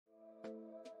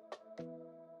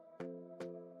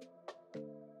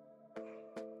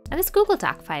have this Google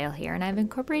Doc file here, and I've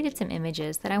incorporated some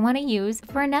images that I want to use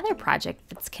for another project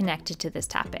that's connected to this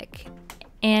topic.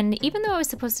 And even though I was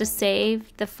supposed to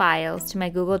save the files to my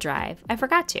Google Drive, I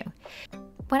forgot to.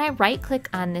 When I right-click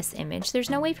on this image, there's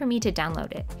no way for me to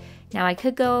download it. Now I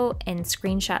could go and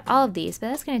screenshot all of these, but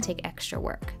that's going to take extra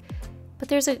work. But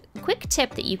there's a quick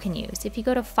tip that you can use. If you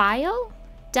go to File,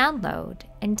 Download,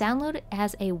 and download it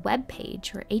as a web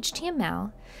page or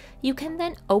HTML, you can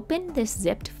then open this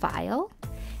zipped file.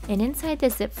 And inside the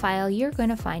zip file, you're going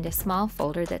to find a small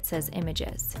folder that says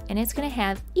Images. And it's going to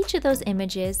have each of those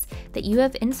images that you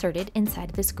have inserted inside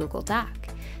of this Google Doc.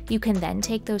 You can then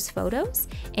take those photos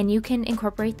and you can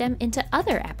incorporate them into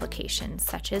other applications,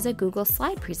 such as a Google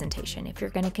slide presentation if you're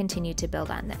going to continue to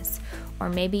build on this. Or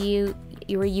maybe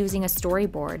you were using a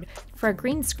storyboard for a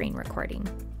green screen recording.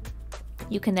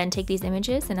 You can then take these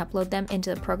images and upload them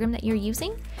into the program that you're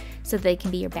using so they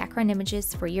can be your background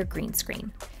images for your green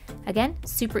screen. Again,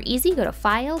 super easy. Go to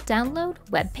File, Download,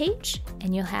 Web Page,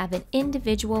 and you'll have an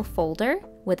individual folder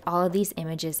with all of these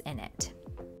images in it.